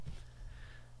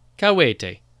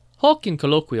Cavete, hoc in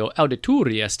colloquio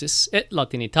audituri estis et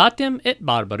latinitatem et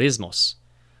barbarismos.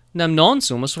 Nam non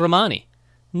sumus Romani,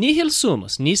 nihil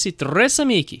sumus nisi tres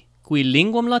amici, qui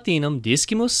linguam Latinum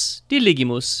discimus,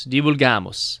 diligimus,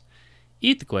 divulgamus.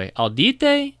 Itque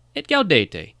audite et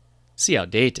gaudete, si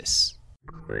audetis.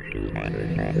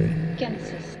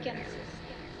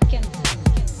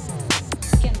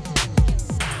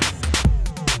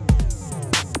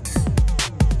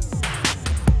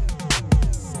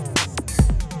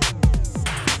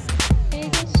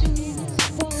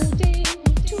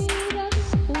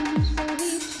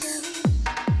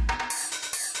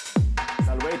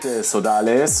 Salvete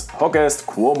sodales, hoc est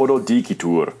quomodo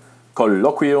dicitur,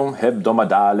 colloquium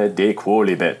hebdomadale de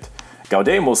quolibet.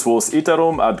 Gaudemus vos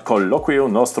iterum ad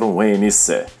colloquium nostrum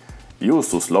venisse.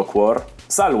 Justus loquor,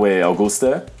 salve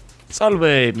Auguste.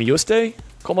 Salve, mi Juste,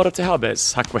 commodo te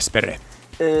habes, hac vespere.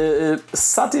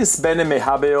 Satis bene me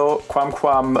habeo,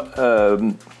 quamquam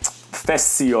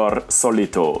fessior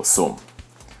solito sum.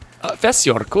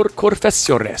 Fessior, cur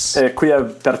fessior es? Quia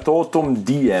per totum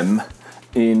diem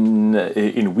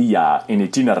in via, in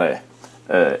itinere,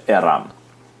 eram.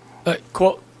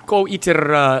 Quo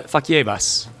iter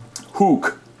faciebas?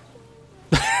 Huc.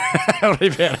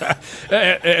 Rivera.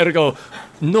 Ergo,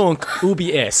 nunc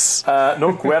ubi es?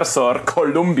 Nunc versor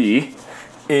Columbi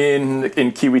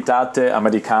in civitate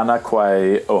Americana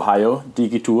quae Ohio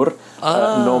digitur.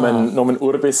 Nomen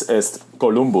urbis est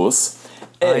Columbus.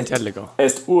 Intelligo.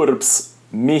 Est urbs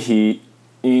mihi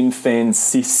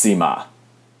infensissima.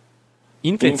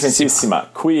 Infensissima,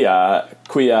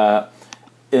 quia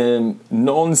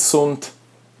non sunt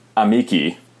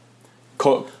amici,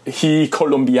 hi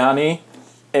Columbiani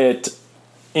et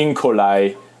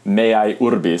incolae meae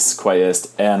urbis, quae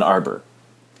est Ann Arbor.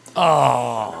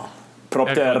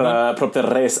 Propter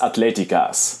res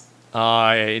atleticas.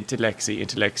 Intellexi.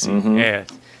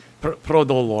 Pro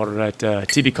dolor et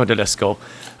tibi condolesco.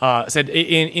 Sed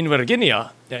in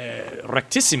Virginia,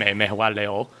 rectissime me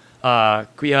valeo,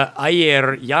 quia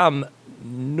aer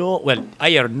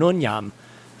non jam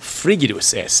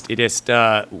frigidus est, it est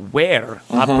ver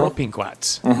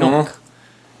apropinquat, nunc.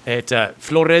 Et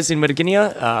flores in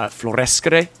Virginia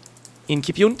florescere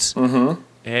incipiunt,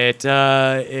 et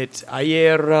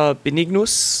aer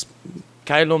benignus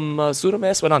caelum surum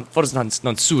est, forse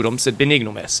non surum, sed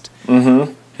benignum est.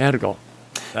 Ergo.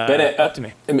 Bene,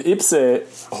 ipse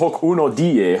hoc uno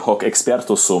die hoc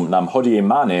expertus sum, nam hodie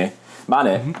mane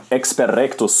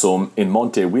experrectus sum in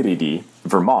Monte Wiridi,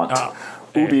 Vermont,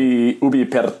 ubi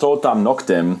per totam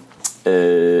noctem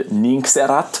nynx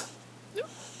erat,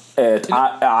 et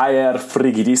aer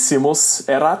frigidissimus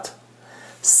erat,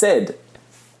 sed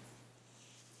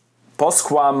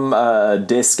postquam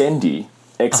descendi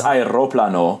ex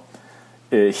aeroplano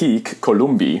hic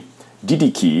Columbi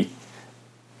didici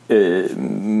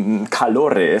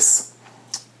calores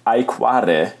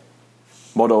aequare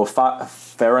modo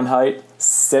Fahrenheit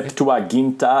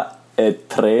septuaginta et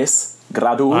 3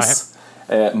 gradus,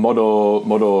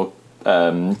 modo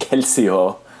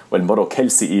Celsius, modo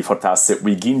Celsius fortasse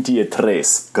viginti et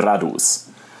 3 gradus.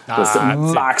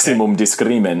 Maximum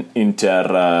discrimen inter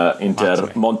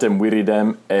Montem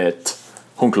Viridem et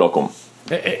hunc locum.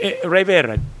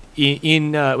 Revera,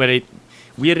 in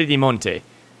Viridi Monte,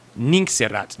 nynx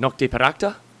erat nocte per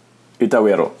acta? Ita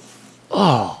vero.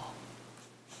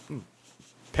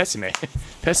 Pessime.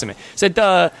 Sed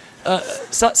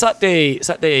sate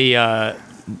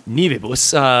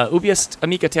nivibus ubi est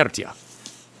amica tertia?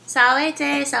 Salve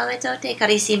te,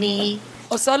 carissimi.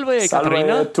 Salve,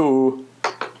 Caterina. Salve tu.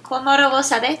 Quomodo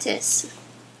vos habetis?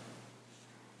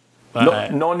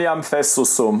 Non iam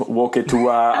fessus sum, voce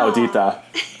tua audita.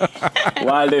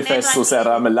 Valde fessus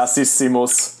eram,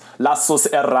 lassus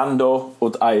errando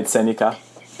ut aet seneca.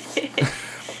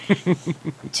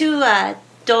 Tu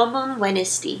domum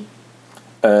venisti.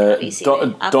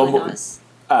 Domum.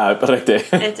 Recte.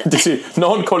 Dici,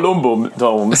 non Columbum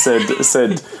domum,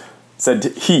 sed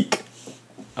hic.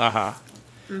 Aha.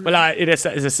 Well, it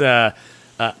is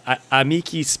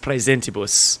amicis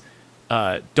presentibus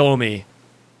domi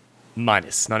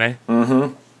minus, non è?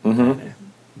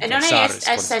 Et non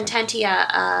est sententia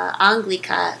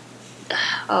Anglica,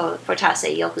 fortasse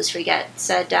iocus friget,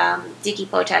 sed dici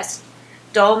potest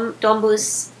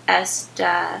dombus est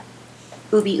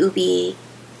ubi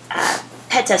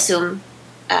petasum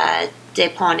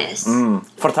deponis.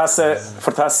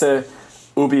 Fortasse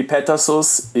ubi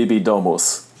petasus ibi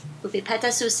domus. Ubi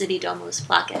petasus ibi domus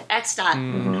placet. Extat.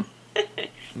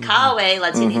 Cave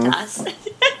latinitas.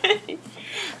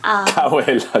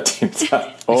 Cave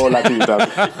latinitas. Latinitas.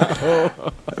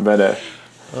 Bene.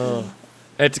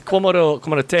 Et quomodo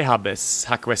te habes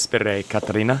hac vespere,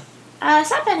 Caterina?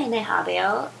 Sa bene me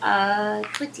habeo,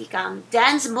 criticam,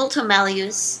 dans multum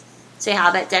melius se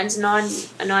habet, dans non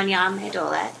iam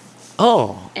hedolet.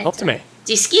 Oh, optime.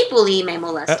 Discipuli me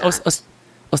molesta.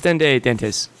 Ostende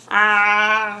dentes.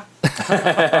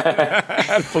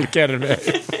 Pulcherme.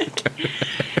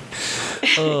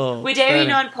 Videri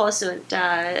non possunt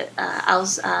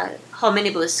als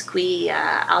hominibus qui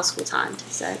auscultant,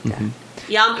 sed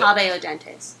iam habeo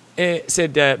dentes.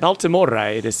 Sed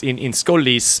Baltimore edes in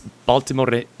scholis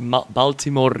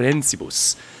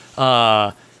Baltimorensibus.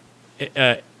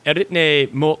 Eritne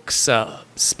mox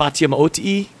spatium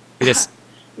otii edes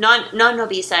Non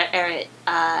nobis erit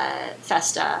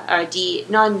festa, or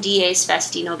non dies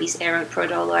festi nobis erunt pro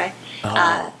dolore.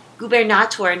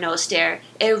 Gubernator noster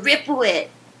eripuit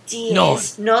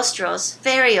dies nostros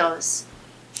ferios.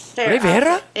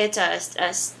 Revera? Et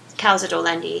est causa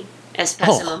dolendi, est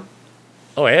pessimum.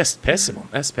 Oh, est pessimum.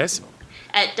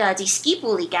 Et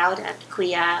discipuli gaudet,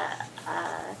 quia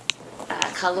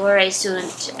calore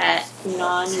sunt et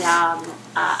non iam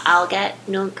alget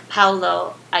nunc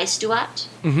Paulo aestuat.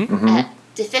 Et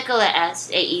difficile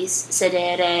est eis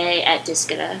sedere et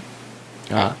discere.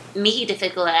 Mihi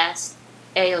difficile est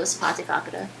eos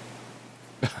patifacere.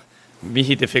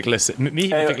 Mihi difficile est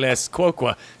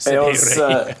quoque sedere. Eos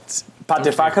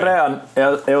patifacere an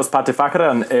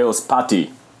eos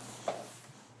pati.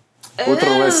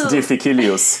 Utro est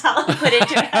difficilius. Put it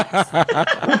to rest.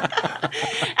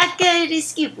 Ac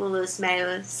discipulus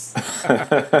meus.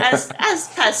 As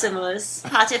pessimus,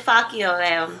 patifacio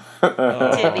eum.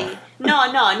 Tibi. No,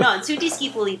 su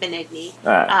discipuli benigni.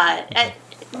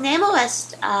 Nemo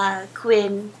est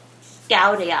quin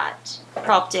gaudeat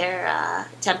propter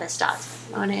tempestat.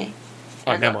 None.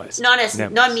 Nemo est.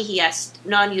 Non mihi est,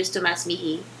 non justum est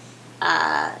mihi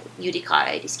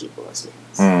judicare discipulus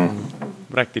meus.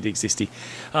 Rectit existi.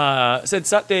 Sed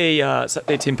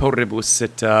sate temporibus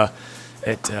et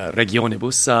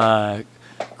regionibus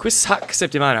quis hac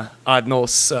septimana ad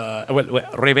nos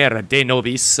revera de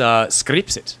nobis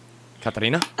scripsit,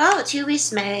 Caterina? Oh,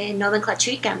 tuis me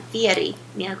nomenclatricam fieri,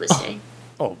 mi auguste.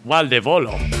 Oh, valde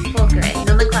volo. Fulcre,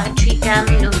 nomenclatricam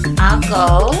nunc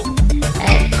ago,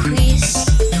 et quis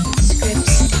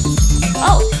scripsit.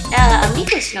 Oh,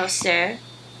 amicus noster,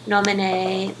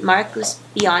 nomine Marcus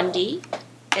Biondi,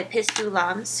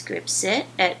 epistulam scripsit,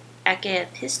 et ecce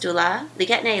epistula,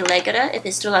 ligetne legere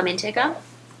epistulam integra?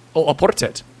 Oh,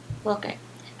 apportet. Okay.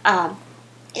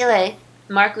 Ille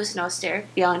Marcus noster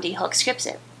Biondi hoc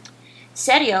scripsit.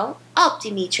 Serio,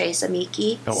 optimi tres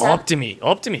amici. Oh,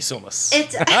 optimi sumus.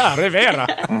 Revera.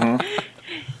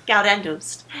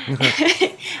 Gaudendust.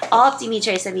 Optimi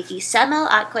tres amici, semel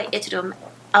atque iterum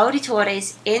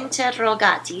auditores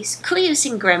interrogatis, cuius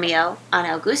in gremio an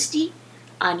Augusti,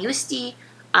 an Justi,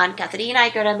 an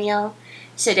Caterinae gremio,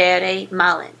 sedere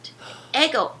malent.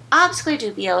 Ego obscur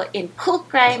dubio in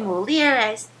pulchrae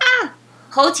mulieres,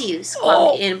 hotius,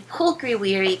 quam in pulchri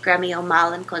viri gremio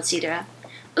malem considera,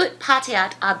 ut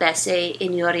pateat abesse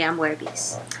iniuriam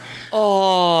verbis.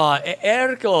 Oh,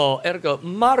 ergo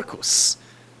Marcus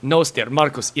noster,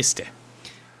 Marcus iste.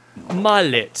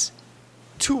 Malet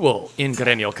tuo in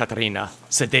gremio, Caterina,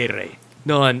 sedere,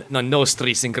 non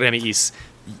nostris in gremiis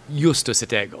justus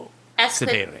et ego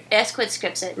sedere. Esquid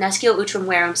scripsit, nascio utrum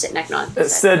verum sit nec non.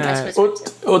 Sed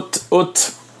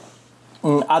ut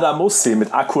adamussi mit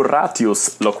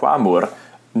accuratius loquamur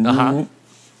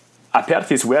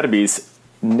apertis verbis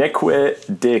neque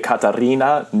de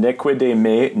Caterina, neque de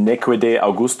me, neque de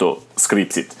Augusto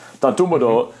scripsit.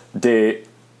 Tantumodo de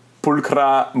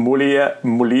pulcra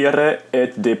muliere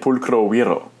et de pulcro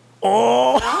viro.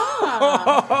 Oh,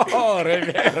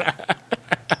 revera.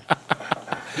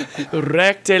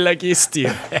 Recte legisti.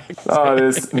 Et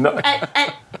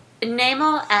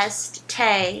nemo est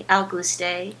te Auguste,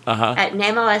 et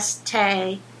nemo est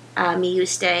te mi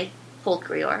Juste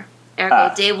pulchrior. Ergo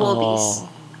de vobis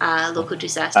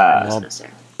locutus est noster.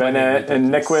 Bene,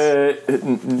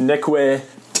 neque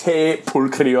te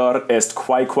pulchrior est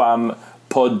quaequam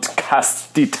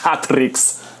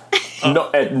podcastitatrix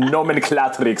et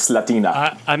nomenclatrix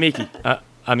latina.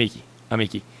 Amici.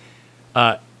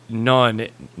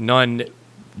 Non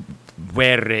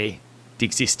vere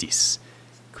dixistis,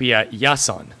 quia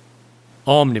Iason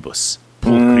omnibus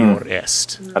pulchrior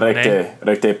est.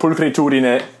 Recte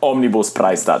pulchritudine omnibus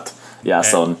praestat.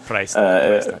 Iason.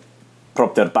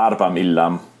 Propter barbam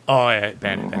illam. Oh,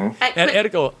 bene.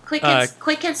 Ergo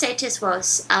quic sensatis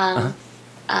vos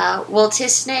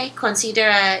voltisne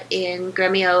considera in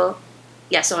gremio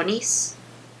Iasonis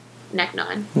nec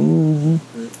non.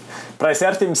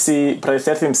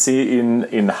 praesertim si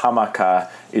in hamaca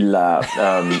illa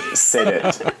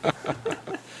sedet.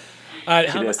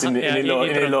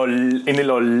 In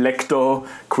illo lecto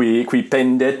qui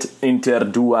pendet inter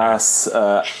duas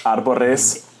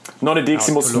arbores. Non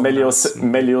ediximus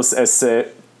melius esse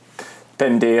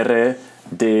pendere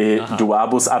de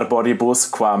duabus arboribus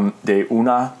quam de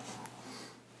una.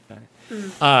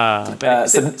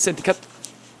 Senti,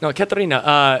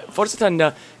 Caterina, forse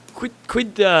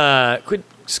quid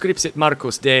scripsit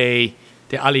Marcus de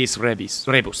aliis rebus?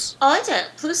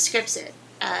 Plus scripsit.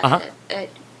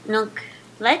 Nunc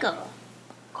lego.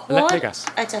 Legas.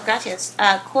 Gratias.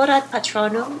 Quorat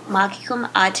patronum magicum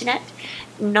adtinet,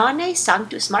 nonne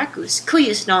sanctus Marcus,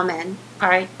 cuius nomen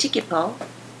participo,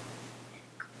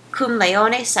 cum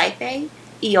leone saepe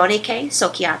ionice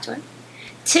sociatur,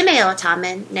 Timeo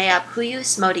tamen neap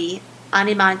huius modi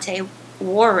animante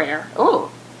warrer.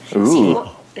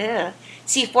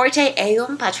 Si forte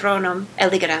eum patronum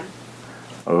eligerem.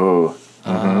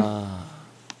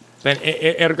 Ben,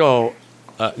 ergo,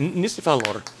 nisi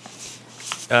valor,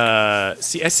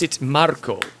 si esit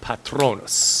Marco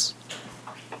patronus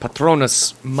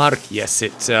Marci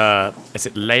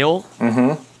esit Leo,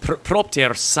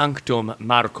 propter sanctum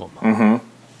Marcum.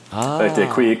 Recte,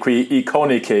 qui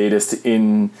iconice est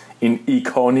in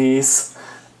iconis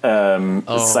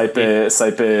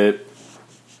saepe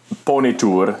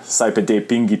ponitur, saepe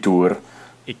depingitur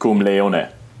cum leone.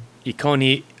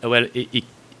 Iconi,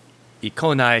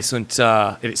 iconae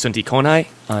sunt iconae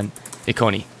an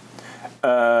iconi.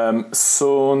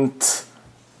 Sunt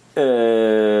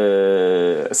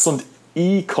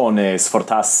icones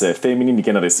fortasse, feminini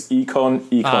generis,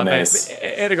 icones.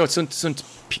 Ergo sunt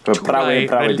picturae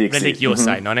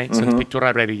religiosae, non è? Sunt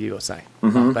picturae religiosae.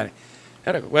 Bene.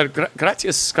 Ergo, well,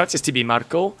 gratias tibi,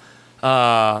 Marco.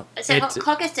 Hoc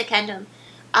est decendum.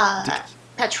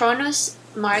 Patronus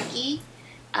Marci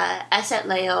esset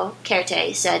Leo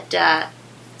certe, sed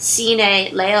sine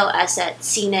Leo esset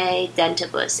sine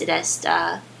dentibus. It est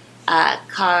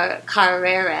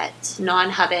careret,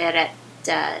 non haberet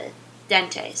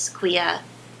dentes, quia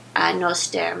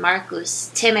noster Marcus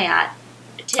timeat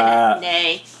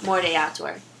ne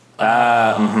mordeatur.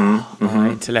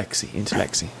 Intellexi.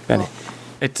 Bene.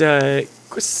 Et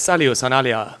quis salius an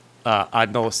alia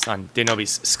ad nos an de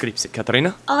nobis scripsit,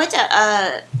 Caterina?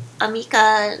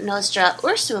 Amica nostra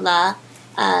Ursula,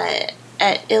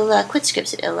 et illa, quid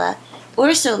scripsit illa?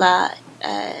 Ursula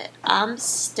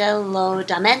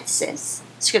Amstellodamensis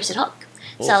scripsit hoc.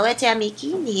 Salvete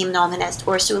amici, nihim nomen est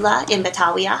Ursula in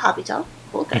Batavia habito.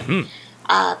 Pulcre.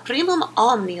 Primum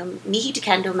omnium mihi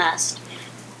decendum est.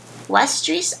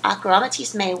 Vestris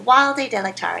acromatis me valde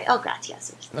delectare.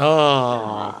 Gratias.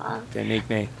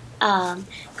 Benigne.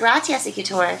 Gratias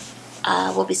igitur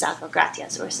vobisacro.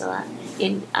 Gratias, Ursula.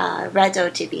 In redo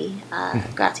tibi.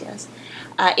 Gratias.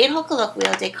 In hoc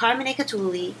colloquio de Carmine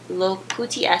Catuli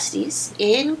locuti estis,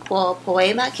 in quo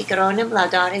poema Ciceronem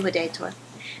laudare videtur.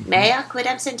 Mea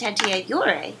quidem sententiae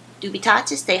jure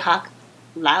dubitatis de hoc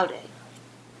laude.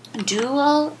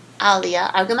 Duo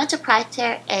alia argumenta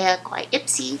praeter ea quae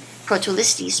ipsi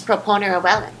protulistis proponere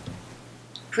velem.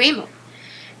 Primum,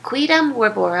 quidam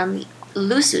verborum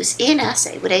lusus in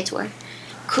esse videtur,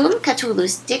 cum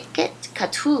Catulus dicit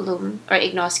Catulum, or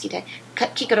ignoscite,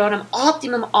 Ciceronum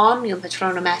optimum omnium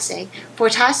patronum esse,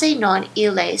 fortasse non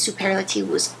ille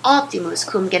superlativus optimus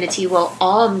cum genitivo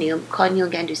omnium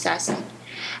coniugendus esse.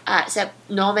 Sed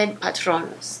nomen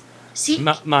patronus.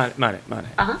 Mane.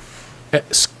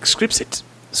 Scripsit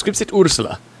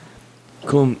Ursula,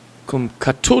 cum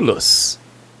Catulus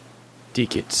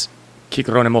dicit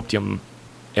Ciceronem optimum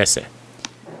esse.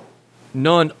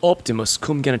 Non optimus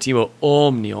cum genitivo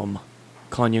omnium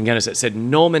coniugendus esse, sed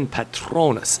nomen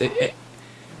patronus.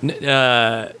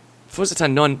 Forse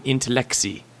non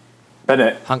intellexi.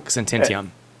 Bene. Hanc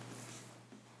sententiam.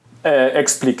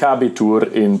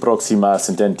 Explicabitur in proxima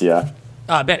sententia.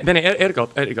 Bene, ergo,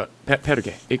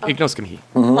 perge, ignoscem hi.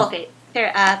 Okay,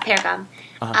 pergam.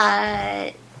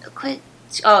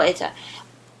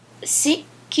 Sic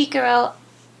Cicero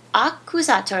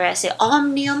accusator esse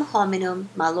omnium hominum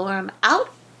malorum aut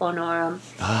honorum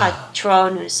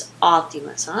patronus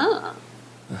optimus.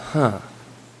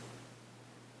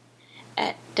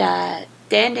 Et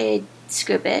dende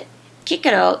scribit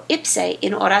Cicero ipse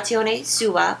in oratione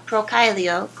sua pro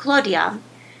Caelio Clodiam,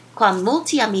 quam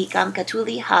multi amicam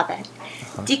Catuli habet,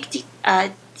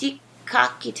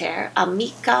 dicaciter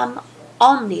amicam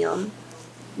omnium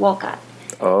vocat.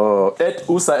 Et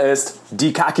usa est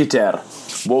dicaciter,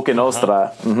 voce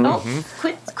nostra.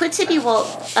 Quid sibi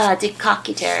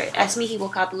dicaciter, es mihi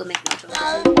vocabulum ignotum.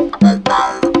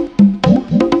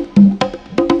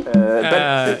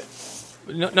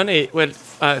 non è,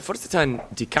 forse tan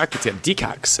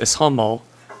dicax es homo,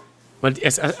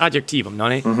 es adjectivum,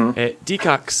 non è?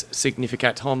 Dicax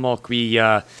significat homo qui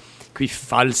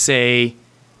false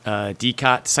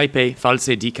dicat, saipe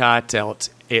false dicat,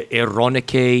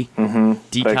 eronice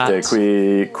dicat.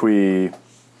 Recte,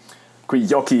 qui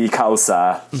joci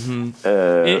causa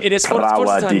It is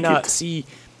prava dicit.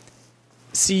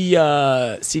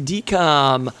 Si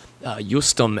dicam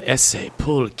justum esse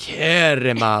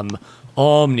pulcherrimam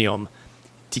omnium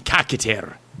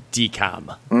dicaciter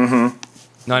dicam.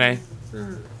 Non è?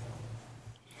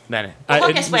 Bene.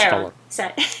 Hoc est vero.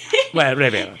 Well,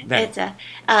 vero. Et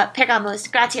pergamus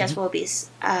gratias vobis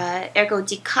ergo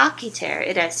dicaciter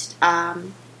it est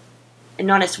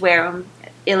non est verum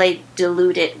ille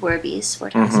deludit verbis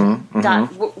fortasse dot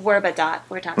verba dot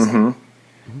fortasse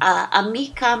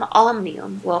amicam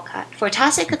omnium vocat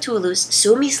fortasse Catullus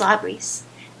summis labris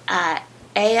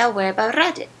ea verba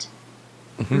redit.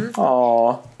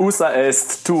 Usa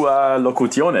est tua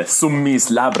locutione summis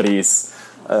labris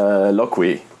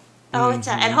loqui.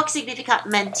 Et hoc significat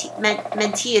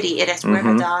mentiri it est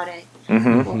verba dare.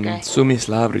 Okay. Summis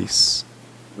labris.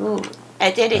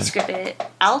 Et inde scribit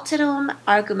alterum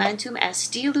argumentum est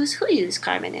stilus huius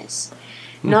Carmenes.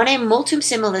 Nonne multum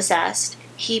similus est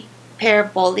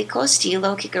hyperbolico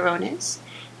stilo Cicerones,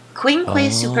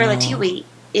 quinque superlativi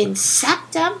in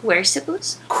septem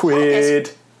versibus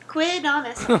Quid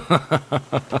nones.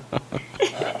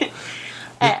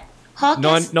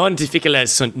 Non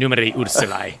difficiles sunt numeri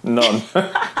Ursulae. non.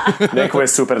 Neque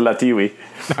superlativi.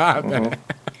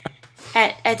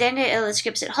 Et inde ille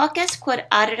scripsit hoc est quod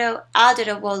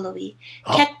adero volui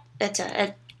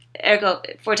ergo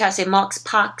fortasse mox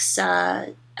pax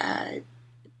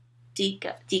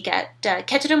dicat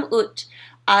ceterum ut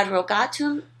ad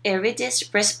rogatum eridis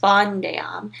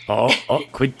respondeam.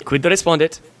 Quid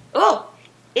respondet?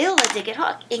 Illa digit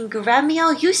hoc in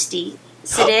gremio justi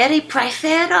sedere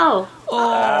praefero.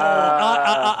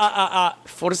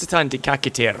 Forsitan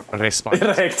dicaciter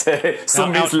respondet. Recte,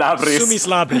 summis labris. Summis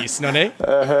labris, non è?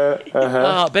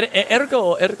 But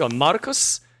ergo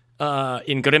Marcus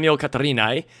in gremio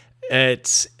Catarinae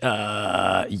et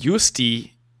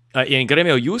Justi in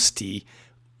gremio Justi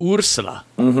Ursula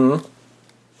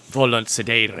volunt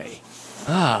sedere.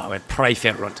 Et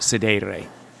praeferunt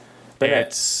sedere.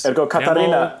 Ergo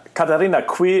Catarina,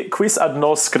 quis ad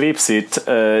nos scripsit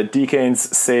dicens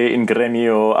se in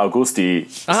gremio Augusti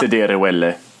sedere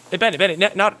velle? Bene,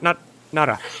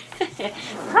 nara.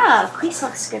 Quis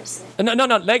hoc scripsit?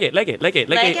 No, lege.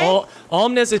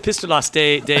 Omnes epistolas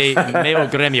de meo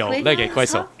gremio, lege,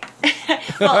 queso.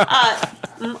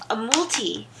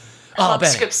 Multi hoc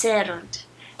scripserunt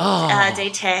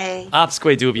de te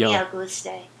absque dubio.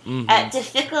 Auguste. Et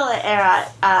difficile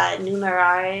erat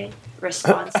numerare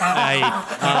responsa.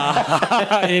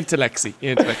 Intellexi.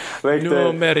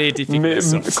 Numeri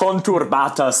difficiles.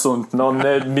 Conturbata sunt, non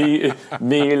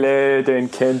mille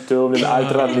dencentum, in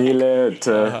altra mille,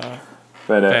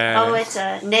 bene.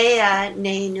 Et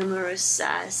ne numerus,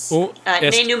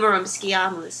 ne numerum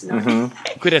sciamus, no?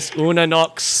 Quid est una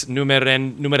nox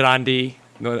numerandi,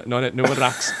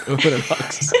 numerax.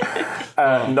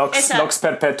 Nox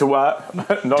perpetua,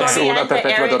 nox una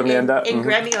perpetua dormienda. In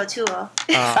gremio tuo.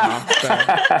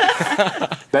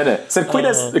 Bene, sed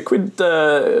quid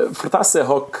fortasse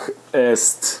hoc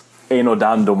est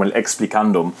enodandum,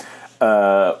 explicandum,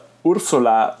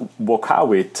 Ursula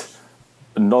vocavit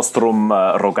nostrum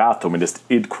rogatum,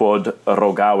 id quod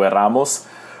rogaveраmus,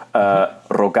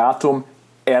 rogatum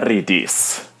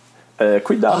eridis.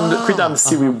 Quidam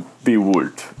sibi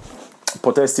vult?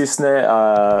 Potestis ne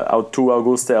aut tu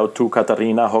Auguste, aut tu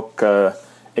Catarina hoc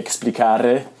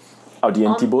explicare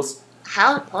audientibus?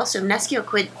 How possum nescio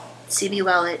quid sibi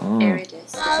velit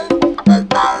eridis?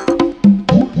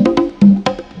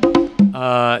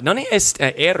 Non est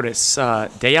eris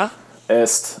dea?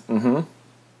 Est,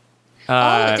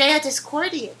 Dea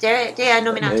discordia, Dea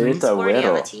nominatum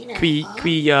discordia Latine.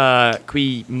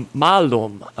 Qui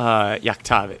malum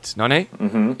iactavit, non è?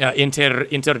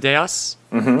 Inter deas?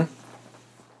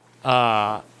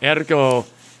 Ergo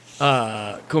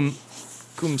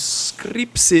cum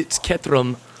scripsit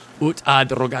ceterum ut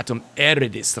ad rogatum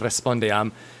eridis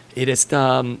respondeam, id est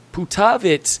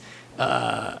putavit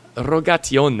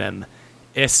rogationem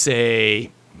esse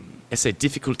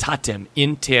difficultatem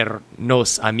inter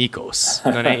nos amicos,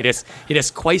 non è? Id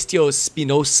est quaestio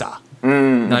spinosa,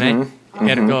 non è?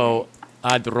 Ergo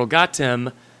ad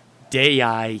rogatem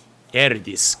Dei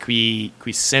eridis, qui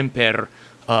semper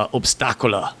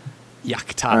obstacula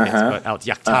iactavit, aut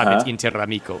iactavit inter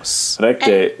amicos.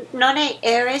 Recte. Non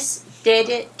eris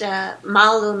dedit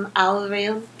malum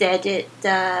aureum dedit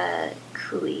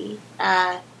cui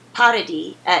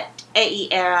parodi et ei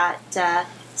erat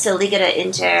saligera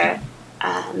inter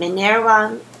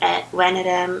Minervam et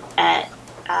Venerem et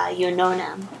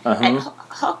Unonam et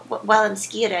hoc velum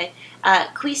scire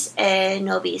quis e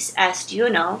nobis est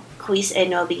Juno quis e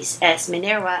nobis est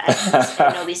Minerva et quis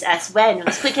e nobis est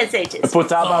Venus quic esetis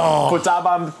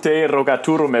Putabam te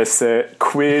rogaturum esse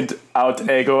quid aut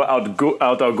ego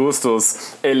aut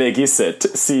Augustus elegisset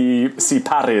si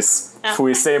paris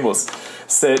fuisemus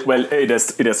sed id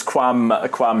est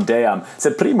quam deam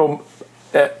sed primum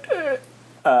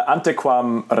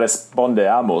antequam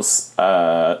respondeamus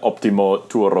optimo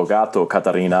tuo rogato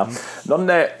Catarina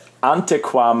nonne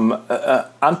antequam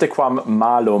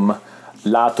malum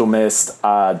latum est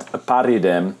ad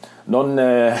paridem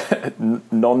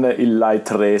nonne illae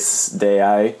tres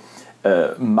deae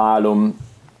malum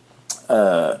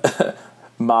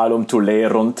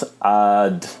tulerunt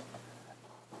ad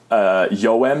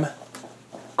Joem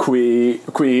qui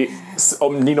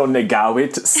omnino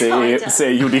negavit se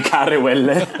judicare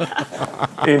velle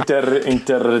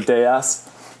inter deas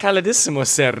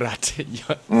Calidissimos erat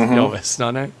Joves,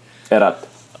 non? Erat.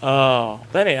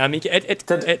 Bene, amici,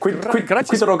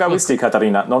 quid rogavisti,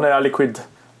 Catarina? Non è aliquid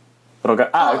roga...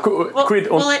 quid...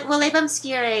 Volebam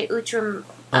scire utrum,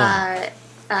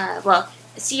 well,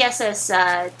 CSS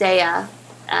dea,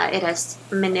 it est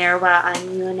Minerva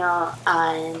an Juno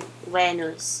an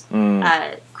Venus.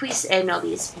 Quis e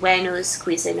nobis Venus,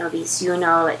 quis e nobis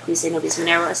Juno, et quis e nobis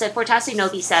Minerva. Sed fortasse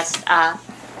nobis est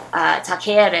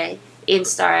tacere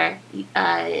instar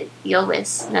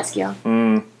Iovis, nescio.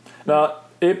 No,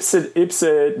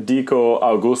 ipse dico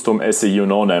Augustum esse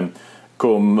Junonem,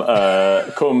 cum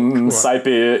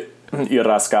saepe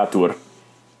irascatur.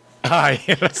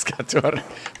 Irascatur.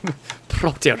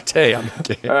 Propter te,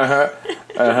 amici.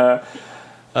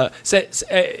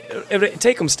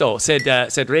 Tecum sto,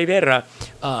 sed revera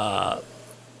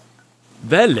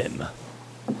velim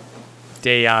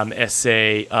deam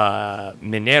esse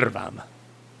Minervam.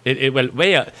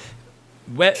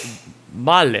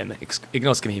 Malem,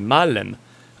 ignoscemi, malem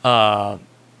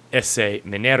esse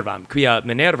Minervam, quia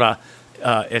Minerva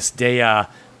est dea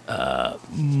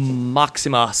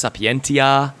maxima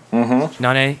sapientia,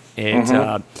 nonne,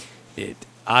 et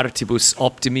artibus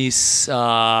optimis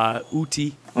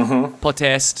uti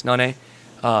potest, nonne,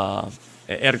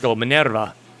 ergo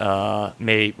Minerva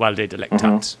me valde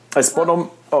delectat. Es bonum,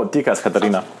 dicas,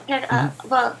 Catarina.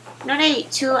 Well, nonne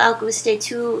tu Auguste,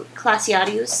 tu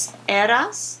Classiarius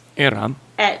eras? Eram.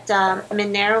 Et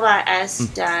Minerva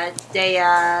est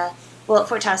dea, well,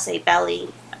 fortasse belli.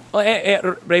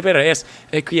 Revera est,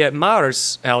 quia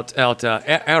Mars aut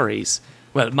Ares,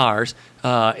 well, Mars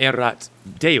erat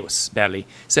Deus belli,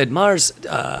 sed Mars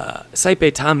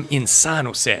saepe tam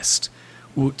insanus est,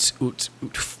 ut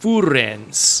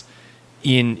furens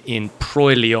in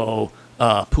proelio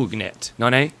pugnet,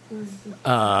 nonne?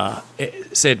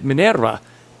 Sed Minerva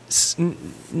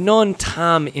non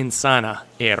tam insana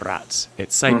erat,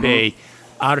 et saepe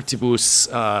artibus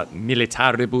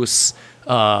militaribus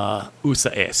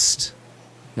usa est,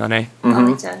 nonne?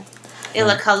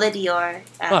 Illa Calidior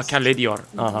est. Calidior.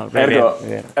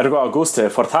 Ergo Auguste,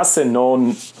 fortasse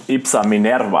non ipsa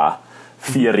Minerva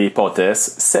fieri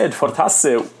potes, sed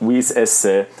fortasse vis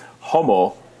esse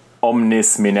homo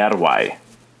omnis Minervae.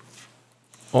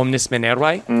 Omnis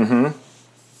Minervae?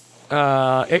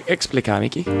 Explica,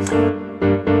 amici.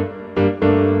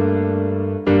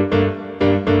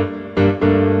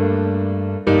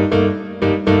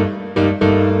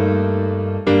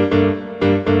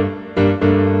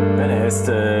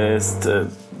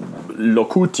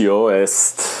 Locutio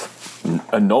est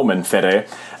nomen fere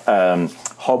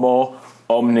homo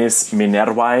omnis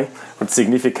Minervae, ut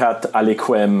significat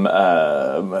aliquem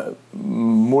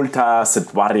multas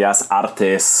et varias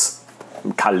artes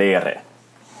calere.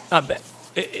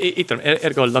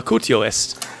 Ergo locutio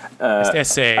est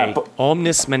esse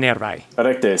omnis Minervae.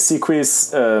 Recte,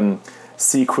 siquis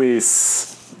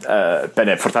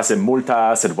bene, fortasse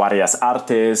multas et varias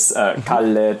artes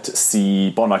callet,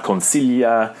 si bona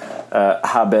consilia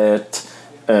habet,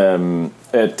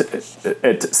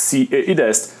 et si id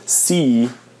est si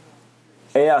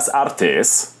eas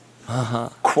artes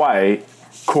quae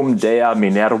cum dea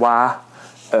Minerva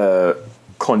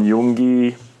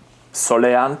coniungi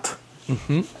soleant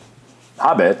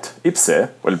habet ipse,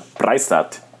 vel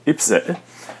praestat ipse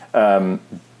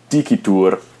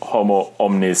dicitur homo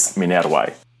omnis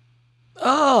Minervae.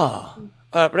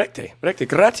 Recte,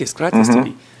 gratis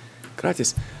tibi.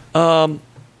 Gratis.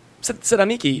 Sed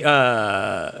amici,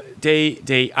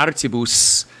 de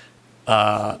artibus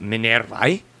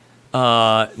Minervae,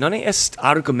 non est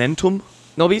argumentum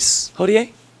nobis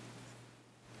hodie?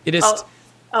 It est...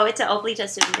 Oh, it's an oblita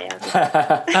sum deo.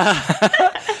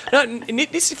 No,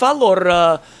 nisi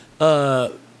fallor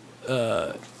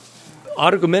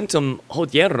argumentum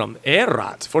hodierum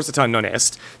erat, forsitan non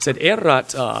est, sed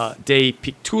erat de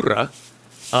pictura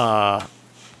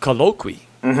colloqui.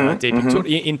 De pictura,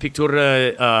 in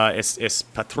pictura est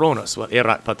patronus, well,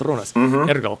 erat patronus.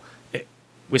 Ergo,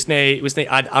 visne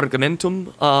ad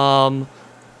argumentum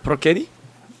procedi?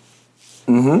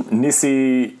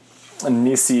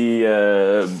 Nisi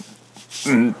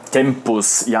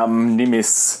tempus iam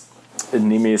nimis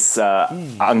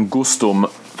angustum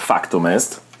factum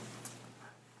est.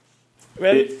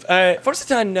 Well,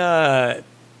 forsitan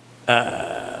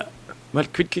well,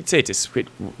 quid cetis?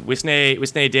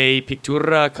 Visne de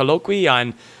pictura colloqui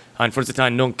an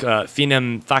forsitan nunc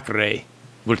finem facere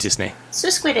vultisne.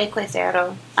 Susquid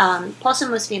equifero,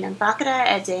 possumus finem facere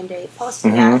et de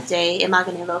postea de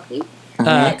imagine loqui.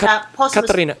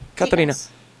 Caterina,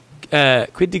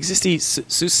 quid existi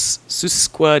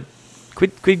susquid,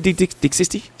 quid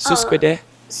dixisti? Susquide?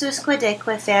 Susquid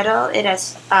equifero, it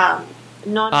is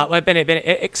non... Bene,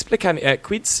 explicami,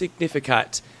 quid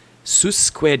significat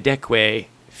susquideque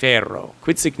ferro?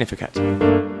 Quid significat?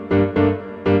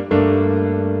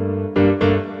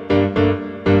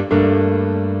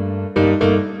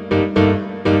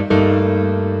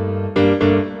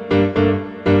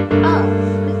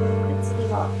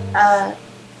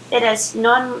 It is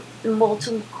non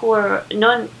multum cur,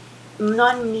 non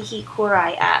mihi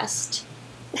curae est.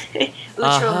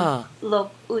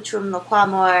 Utrum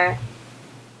loquamur,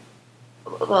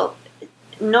 well,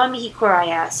 non mihi curae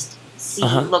est, si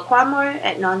loquamur,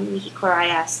 et non mihi curae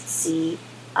est, si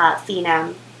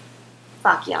finem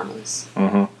faciamus.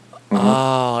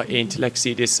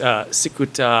 Intellexidis,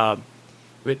 sicut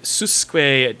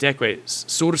susque deque,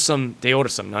 sursum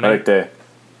deorsum, non è? Recte.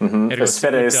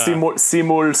 Sfere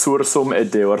simul sursum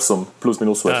et deorsum, plus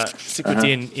minus vel. Sicut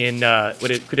in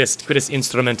quid est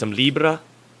instrumentum libra?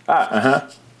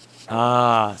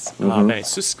 Bene,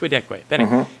 susquideque.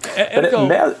 Bene. Ergo...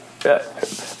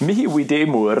 Mihi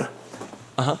videmur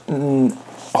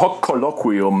hoc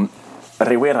colloquium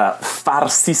revera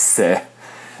farcisse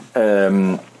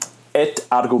et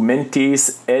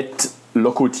argumentis et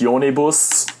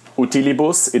locutionibus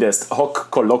utilibus, id est hoc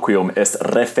colloquium est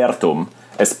refertum,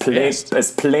 est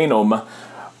plenum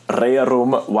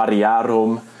rerum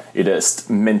variarum, id est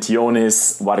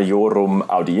mentionis variorum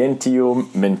audientium,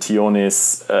 mentionum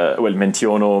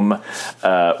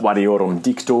variorum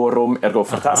dictorum, ergo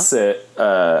fortasse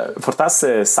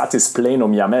satis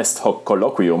plenum iam est hoc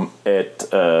colloquium et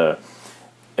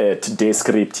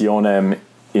descriptionem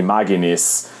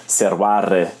imaginis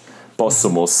servare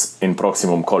possumus in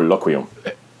proximum colloquium.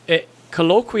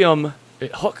 Colloquium,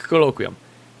 hoc colloquium,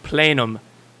 plenum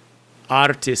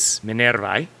artis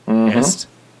Minervae est,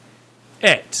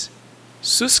 et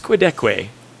susquideque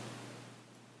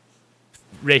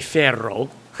referro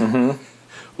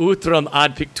utrum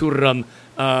ad picturam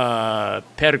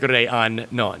pergere an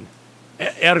non.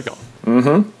 Ergo,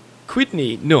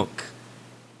 quidni nunc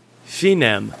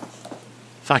finem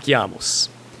faciamus,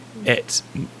 et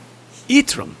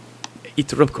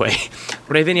itrumque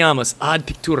reveniamus ad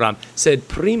picturam, sed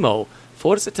primo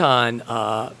forsitan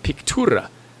pictura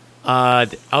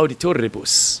ad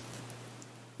auditoribus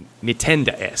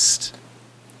mittenda est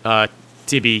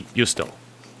tibi justo,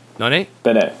 nonne?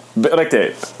 Bene,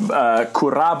 recte,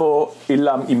 curabo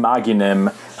illam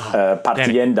imaginem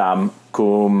partiendam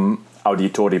cum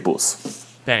auditoribus.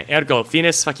 Bene, ergo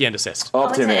finis faciendus est.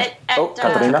 Optime.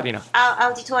 Caterina?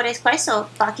 Auditores, quaeso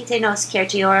facite nos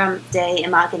certiorum de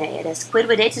imagine, et est quid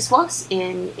videtis vos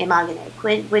in imagine,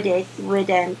 quid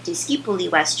videm discipuli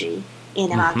vestri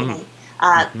in imagine,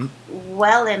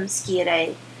 velum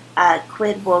scire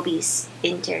quid vobis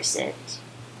intersit.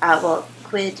 Well,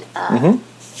 quid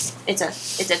it's a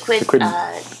quid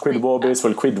quid vobis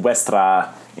vel quid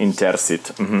vestra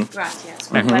intersit. Gratias.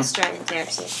 Quid vestra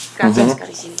intersit. Gratias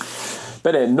carissimi.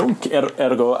 Bene, nunc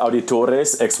ergo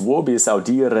auditores ex vobis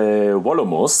audire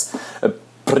volumus,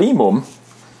 primum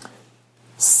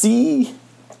si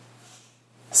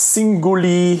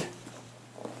singuli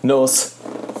nos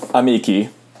amici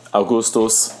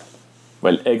Augustus,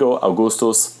 ego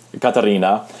Augustus,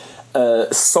 Caterina,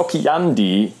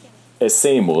 sociandi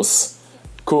essemus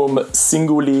cum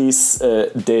singulis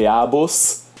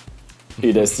deabus,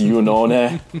 id est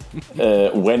iunone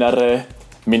venere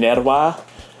Minerva,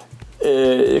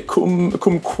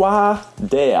 cum qua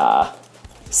dea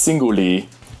singuli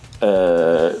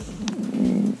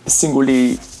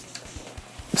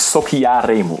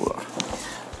sociaremur.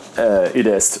 id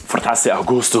est fortasse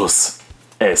Augustus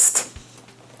est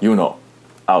uno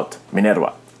aut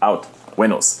Minerva aut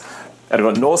Venus.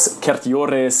 Ergo nos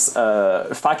certiores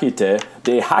facite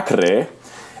de hacere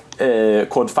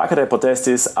quod facere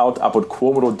potestis aut apud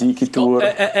quomodo dicitur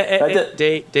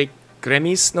de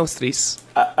gremis nostris.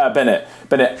 Bene.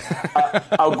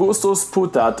 Augustus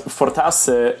putat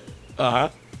fortasse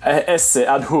esse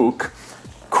ad hoc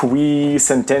qui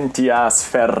sententias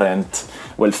ferrant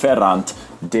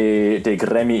de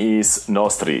gremiis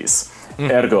nostris.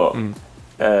 Ergo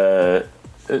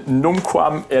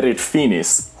numquam erit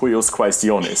finis huius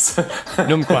quaestionis.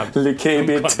 Numquam.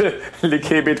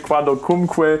 Licebit quando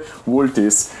cumque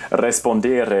vultis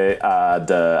respondere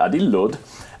ad illud,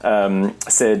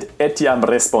 sed etiam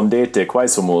respondete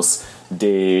quaesumus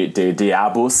de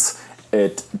diabus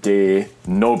et de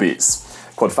nobis.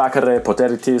 Quod facere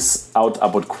poteritis aut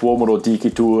apud quomodo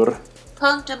dicitur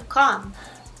 .com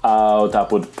aut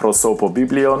apud prosopo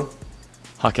biblion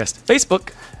Hoc est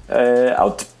Facebook.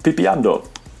 Aut pipiando.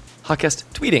 Hoc est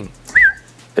tweeting.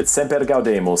 Et semper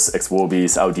gaudemus ex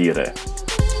vobis audire.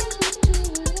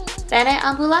 Bene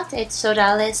ambulat et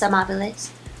sodales amabilis,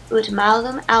 ut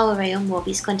malum aureum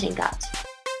vobis contingat.